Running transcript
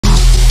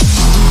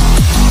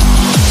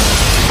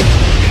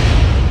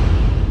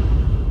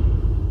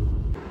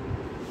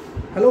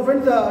Hello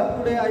friends,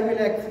 today I will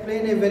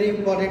explain a very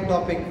important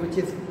topic which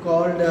is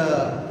called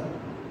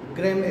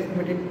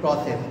Gram-Schmidt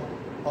process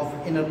of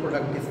inner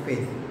product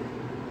space.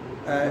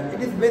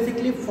 It is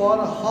basically for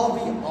how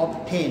we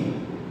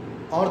obtain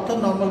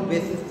orthonormal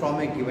basis from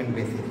a given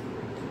basis.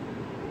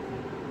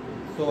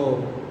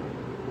 So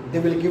they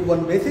will give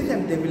one basis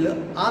and they will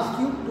ask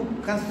you to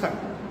construct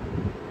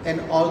an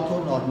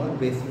orthonormal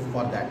basis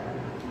for that.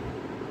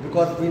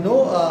 Because we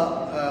know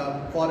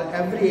for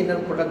every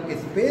inner product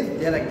space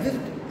there exists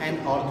an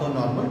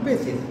orthonormal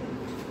basis.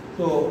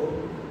 So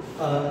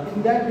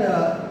in that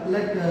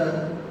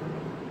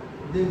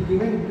they've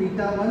given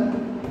beta 1,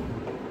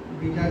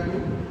 beta 2,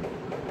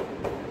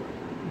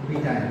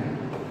 beta n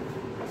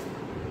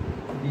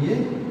be a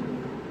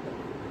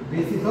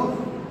basis of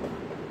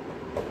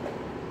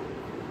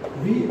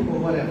V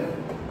over F.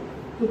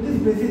 So this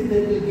basis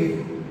they will give.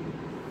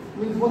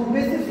 Means one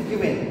basis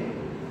given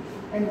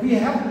and we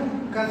have to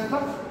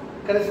construct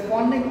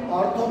corresponding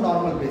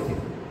orthonormal basis.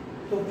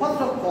 So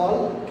first of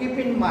all, keep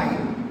in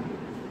mind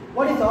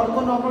what is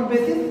orthonormal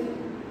basis.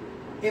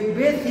 A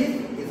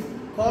basis is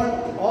called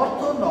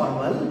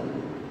orthonormal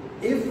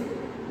if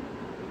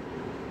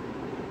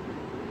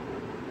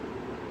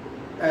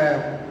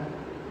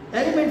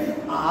elements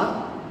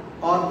are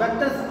or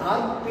vectors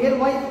are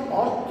pairwise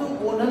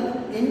orthogonal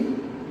in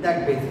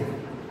that basis.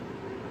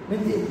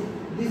 Means if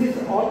this is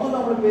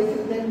orthonormal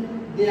basis, then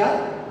they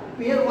are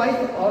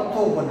pairwise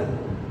orthogonal.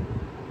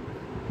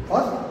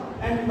 First,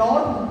 and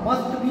norm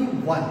must be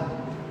 1.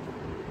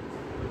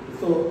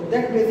 So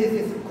that basis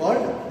is called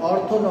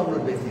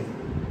orthonormal basis.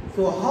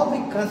 So how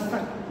we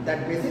construct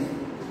that basis?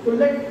 So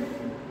let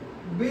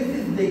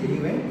basis they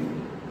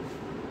given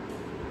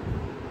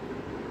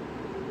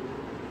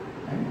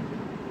and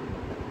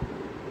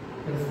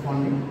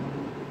corresponding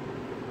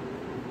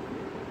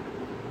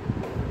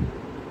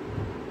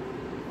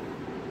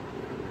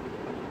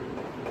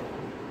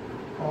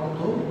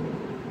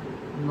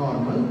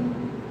orthonormal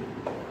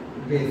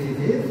basis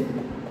is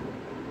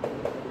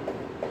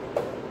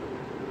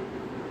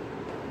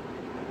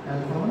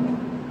alpha 1,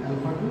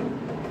 alpha 2,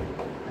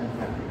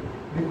 alpha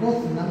 2. Because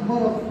number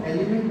of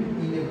element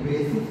in a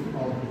basis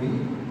of V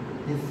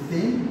is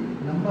same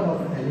number of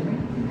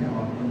element in a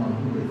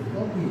orthonormal basis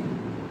of V.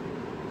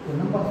 So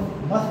number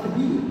must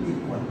be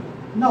equal.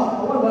 Now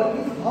our work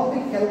is how we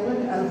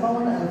calculate alpha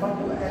 1, alpha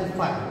 2,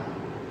 alpha.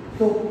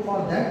 So for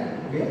that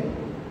we have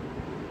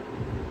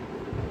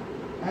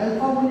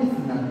alpha 1 is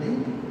nothing,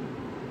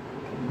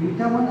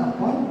 beta 1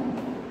 upon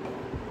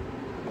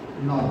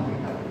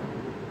non-beta 1.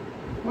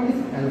 What is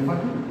alpha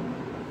 2?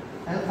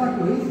 Alpha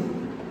 2 is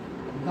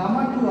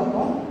gamma 2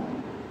 upon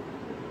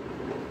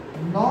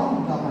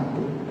non-gamma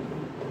 2,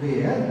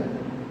 where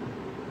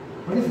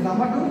what is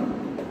gamma 2?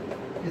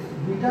 Is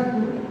beta 2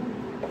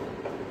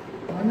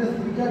 minus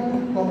beta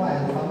 2 comma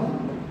alpha 1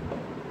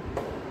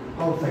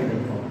 outside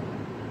alpha 1.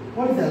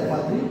 What is alpha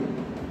 3?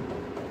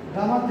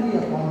 Gamma 3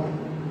 upon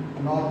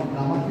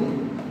non-gamma 3,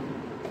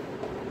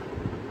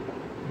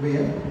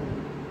 where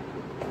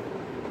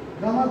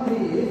gamma 3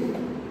 is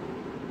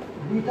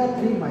beta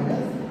 3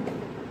 minus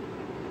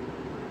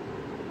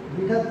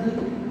beta 3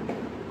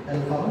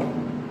 alpha 1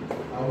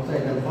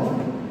 outside alpha 1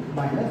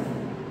 minus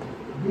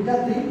beta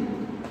 3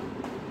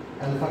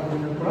 alpha 2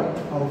 inner product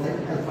outside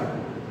alpha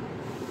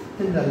 2.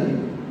 Similarly,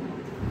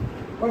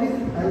 what is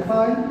alpha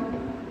n?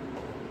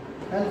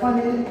 Alpha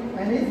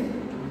n is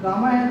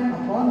gamma n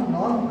upon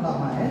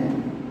non-gamma n,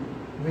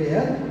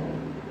 where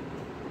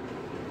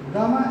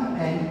gamma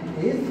n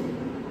is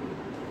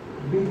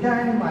beta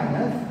n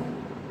minus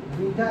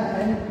beta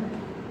n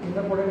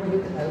inner product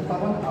with alpha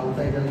 1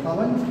 outside alpha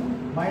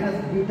 1 minus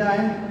beta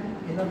n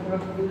inner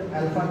product with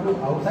alpha 2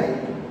 outside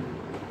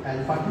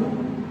alpha 2,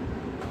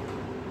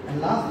 and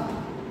last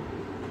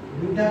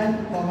beta n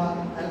comma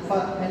alpha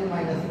n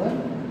minus 1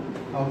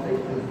 outside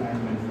alpha n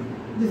minus 1.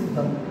 This is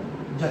the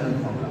general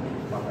formula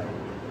for that.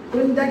 So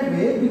in that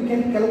way we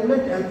can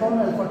calculate alpha 1,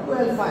 alpha 2,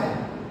 alpha n.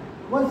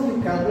 Once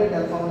you calculate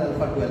alpha 1,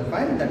 alpha 2, alpha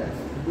n, that is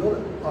your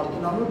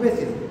orthonormal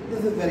basis.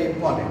 This is very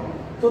important.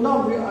 So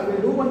now I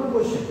will do one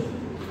question.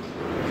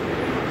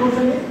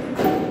 Question is,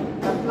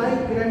 apply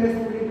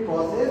Gram-Schmidt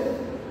process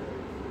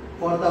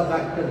for the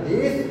vector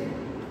this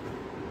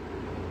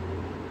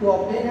to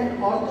obtain an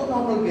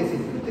orthonormal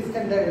basis with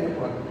standard inner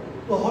product.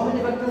 So how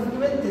many vectors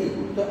given?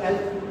 3. So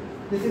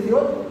this is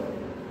your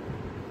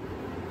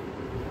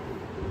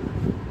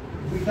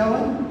beta 1,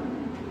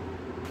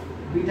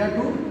 beta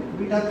 2,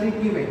 beta 3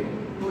 given.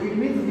 So it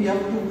means we have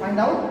to find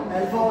out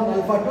alpha 1,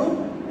 alpha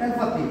 2,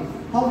 alpha 3.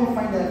 How we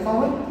find alpha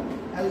 1?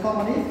 Alpha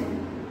 1 is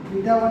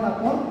beta 1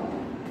 upon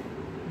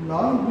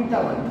non-beta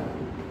 1.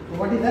 So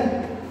what is that?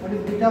 What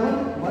is beta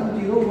 1?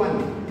 1, 0,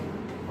 1.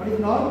 What is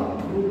non?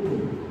 Root 2.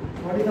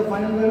 What is the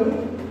final value?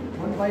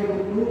 1 by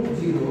root 2,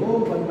 0,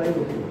 1 by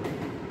root 2.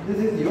 This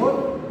is your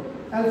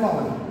alpha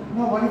 1.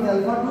 Now what is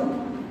alpha 2?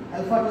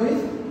 Alpha 2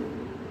 is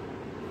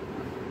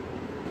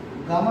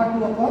gamma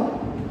 2 upon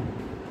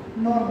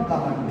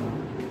non-gamma 2.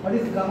 What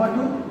is gamma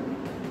 2?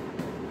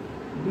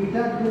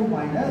 Beta 2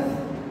 minus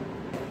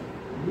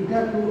beta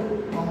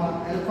 2 comma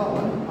alpha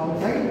 1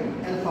 outside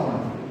alpha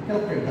 1.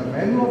 Calculate the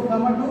value of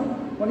gamma 2.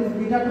 What is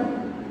beta 2?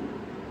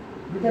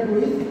 Beta 2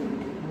 is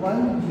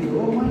 1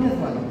 0 minus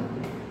 1.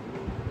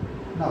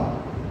 Now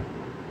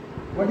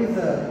what is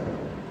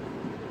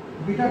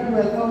beta 2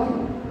 alpha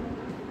 1?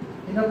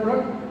 Inner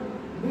product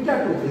beta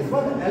 2 this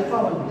one, alpha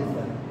 1 this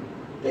one.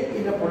 Take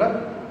inner product.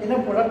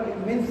 Inner product it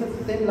means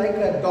same like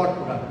a dot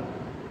product.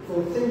 So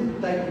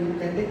same type you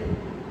can take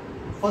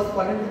first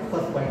quadrant is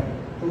first point.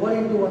 So 1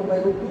 into 1 by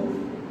root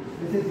 2.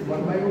 This is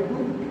 1 by root 2.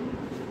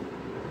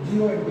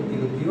 0 into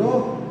 0 0.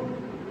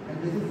 And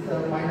this is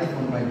minus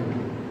 1 by root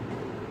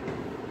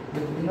 2.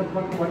 With inner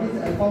product what is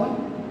alpha 1?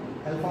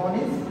 Alpha 1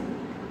 is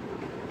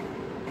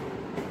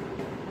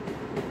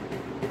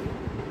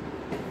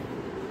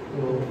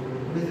so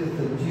this is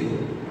 0.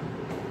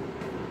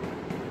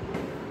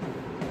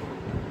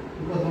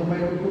 Because 1 by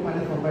root 2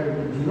 minus 1 by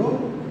root 2 0.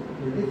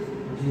 So it is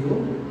 0.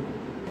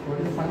 What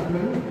is final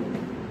value?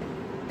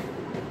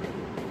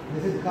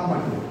 This is gamma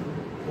 2.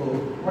 So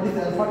what is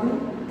alpha 2?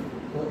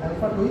 So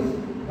alpha 2 is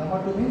gamma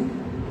 2 means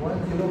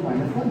 1 0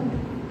 minus 1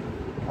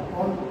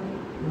 upon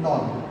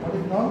norm. What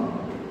is norm?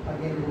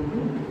 Again root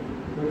 2.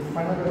 So its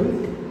final value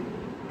is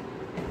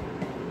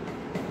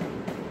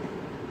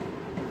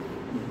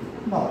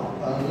now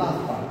last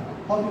part.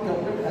 How to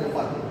calculate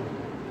alpha 3?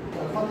 So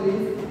alpha 3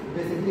 is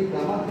basically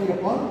gamma 3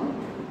 upon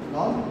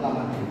norm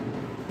gamma 3.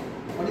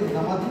 What is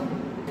gamma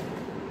 3?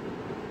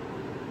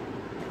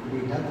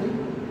 Beta 3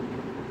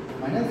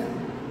 minus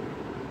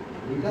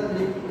beta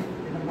 3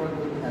 in a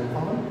product with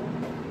alpha 1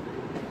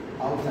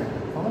 outside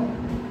alpha 1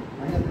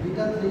 minus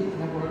beta 3 in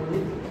a product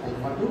with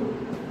alpha 2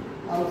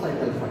 outside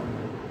alpha 2.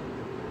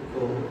 So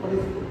what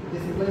is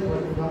this implies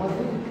what is gamma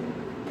 3?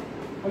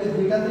 What is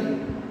beta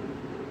 3?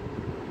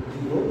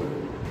 0,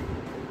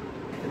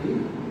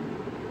 3,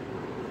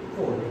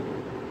 4.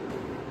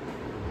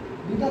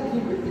 Beta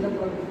 3 in a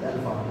product with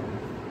alpha 1.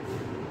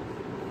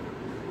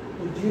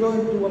 So 0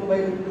 into 1 by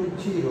root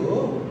 2 0,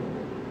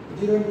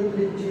 0 into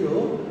 3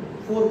 0,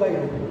 4 by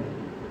root 2.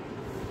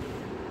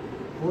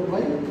 4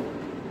 by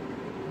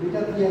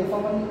beta 3 alpha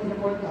 1 in a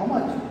product how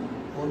much?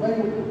 4 by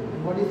root 2.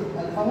 And what is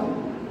alpha 1?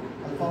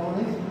 Alpha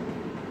 1 is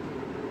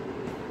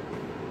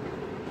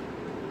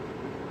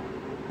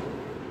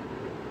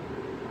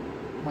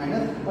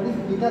minus what is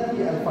beta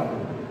 3 alpha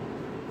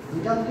 2?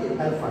 Beta 3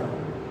 alpha 2.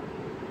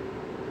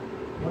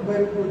 1 by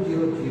root 2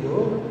 0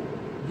 0,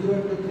 0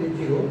 into 3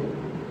 0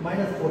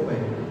 minus 4 by 2.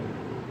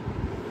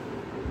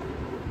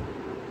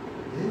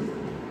 This is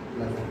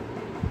plus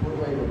 4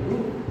 by 2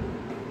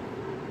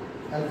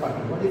 alpha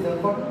 2. What is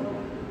alpha 2?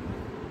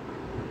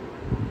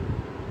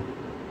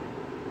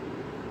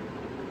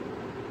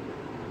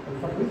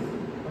 Alpha 2 is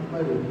 1 by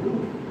root 2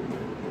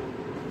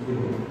 0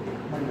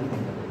 minus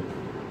 1 by 2.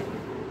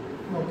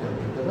 Now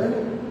calculate the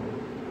value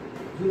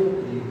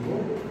 0 3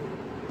 4.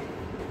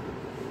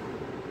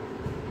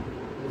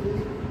 This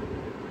is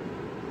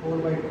 4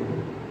 by 2.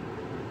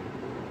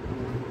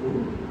 2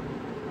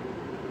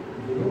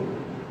 0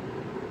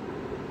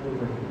 4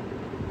 by 2.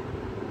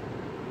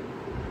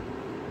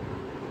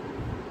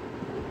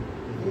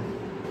 This is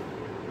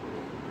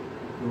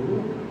 2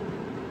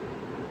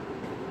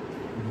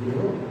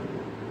 0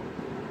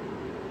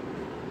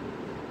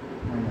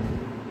 minus 2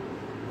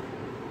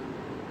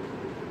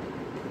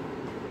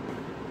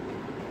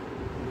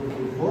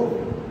 4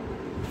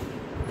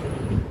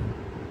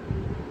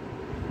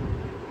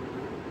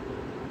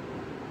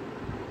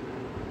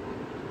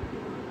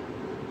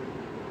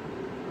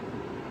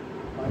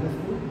 minus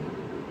 2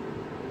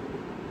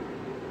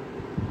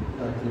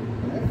 directly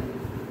connect.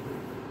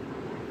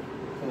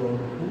 So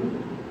 2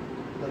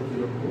 plus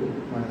 0 2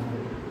 minus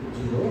 2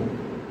 0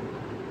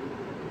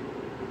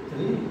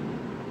 3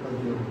 plus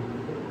 0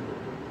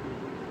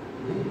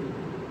 3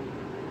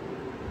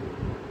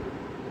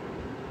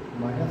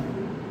 minus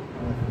 2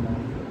 minus 2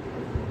 minus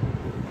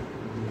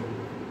 0.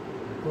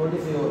 So what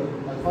is your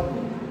alpha 3?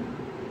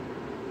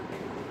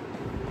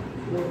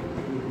 0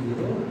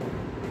 0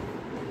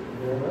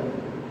 thereby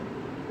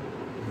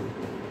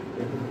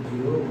that is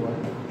 0 1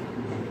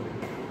 0.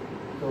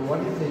 So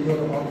what is your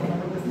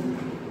orthonormal basis?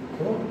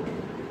 So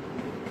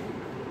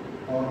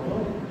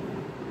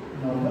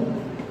orthonormal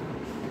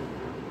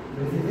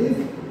basis is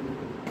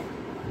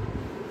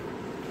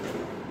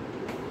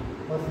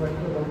first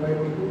vector 1 by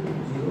root 2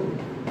 0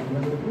 1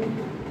 by root 2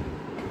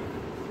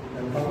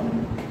 alpha 1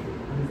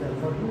 and is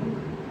alpha 2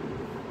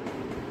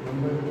 1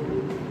 by root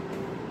 2.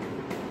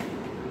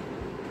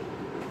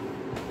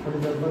 What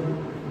is alpha 2?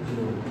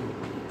 0.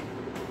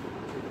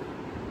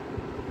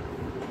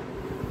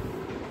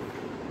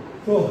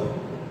 So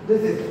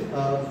this is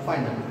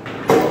final.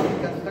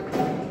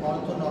 Constructing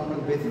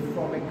orthonormal basis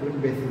from a given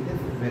basis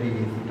is very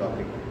easy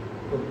topic.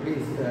 So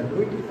please do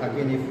it.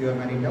 Again, if you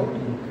have any doubt,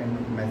 you can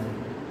message.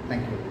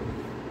 Thank you.